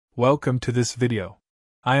Welcome to this video.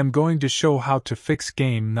 I am going to show how to fix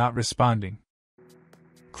game not responding.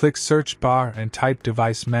 Click search bar and type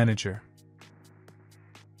Device Manager.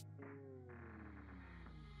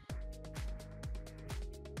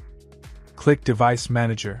 Click Device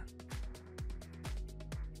Manager.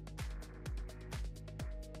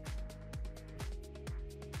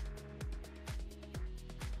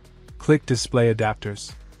 Click Display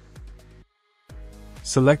Adapters.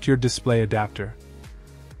 Select your display adapter.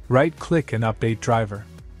 Right-click and update driver.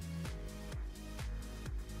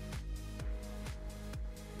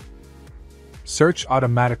 Search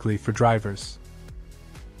automatically for drivers.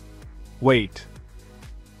 Wait.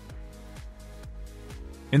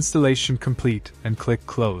 Installation complete and click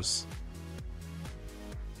Close.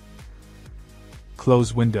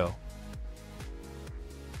 Close window.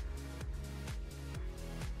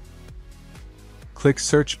 Click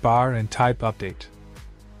search bar and type Update.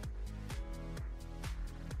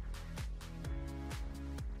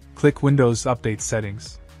 Click Windows Update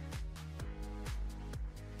Settings.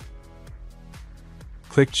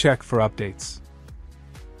 Click Check for updates.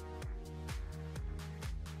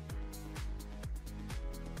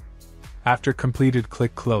 After completed,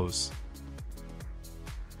 click Close.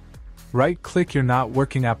 Right-click your not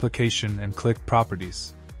working application and click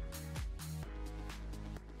Properties.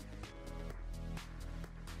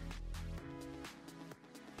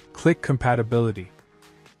 Click Compatibility.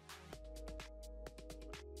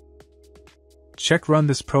 Check Run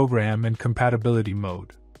this program in compatibility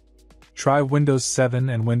mode. Try Windows 7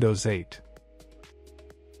 and Windows 8.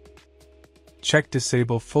 Check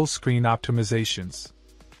Disable full screen optimizations.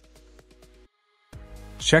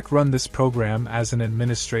 Check Run this program as an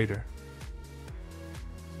administrator.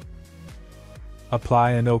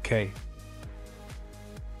 Apply and OK.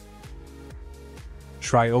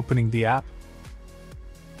 Try opening the app.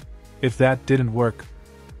 If that didn't work,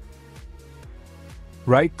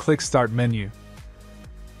 right-click Start menu.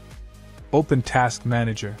 Open Task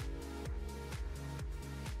Manager.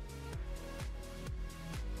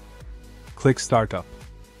 Click Startup.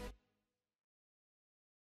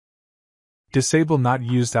 Disable not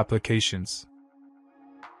used applications.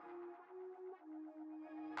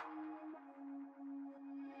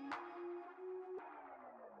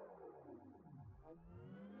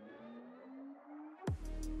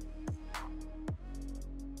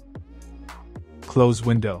 Close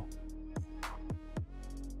window.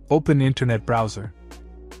 Open Internet browser.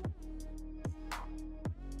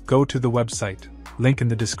 Go to the website, link in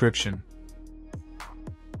the description.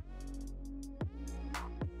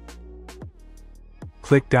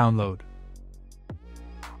 Click Download.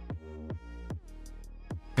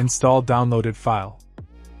 Install downloaded file.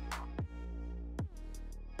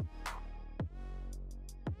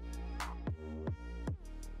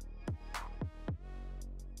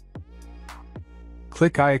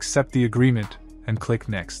 Click I accept the agreement and click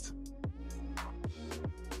Next.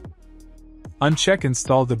 Uncheck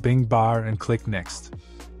Install the Bing bar and click Next.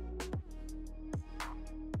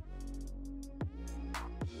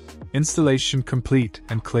 Installation complete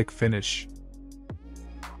and click Finish.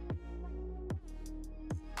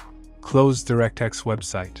 Close DirectX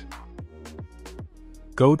website.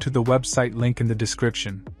 Go to the website link in the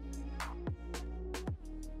description.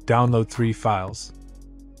 Download 3 files.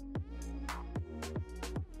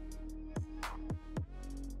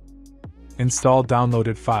 Install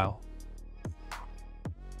downloaded file.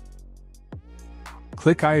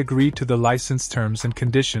 Click I agree to the license terms and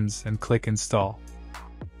conditions and click Install.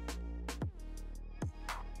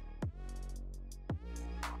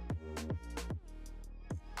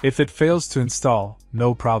 If it fails to install,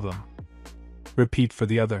 no problem. Repeat for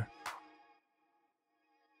the other.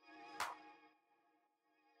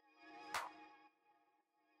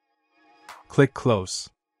 Click Close.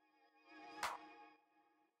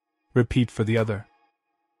 Repeat for the other.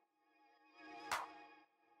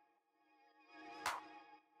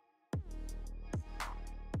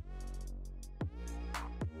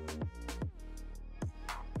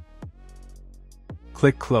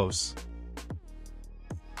 Click Close.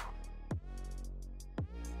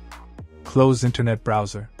 Close Internet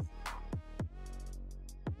browser.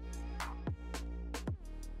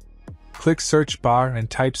 Click search bar and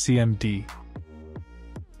type CMD.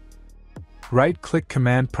 Right-click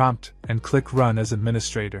Command Prompt and click Run as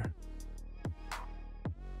administrator.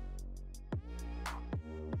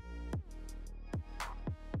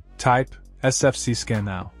 Type SFC scan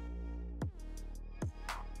now.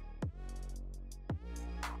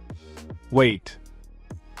 Wait.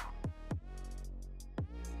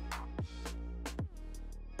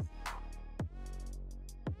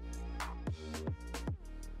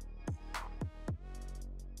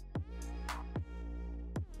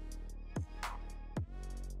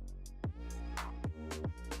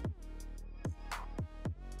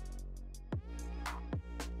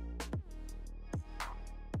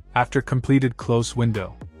 After completed, close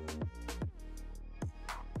window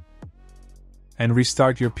and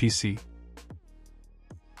restart your PC.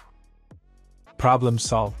 Problem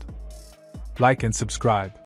solved. Like and subscribe.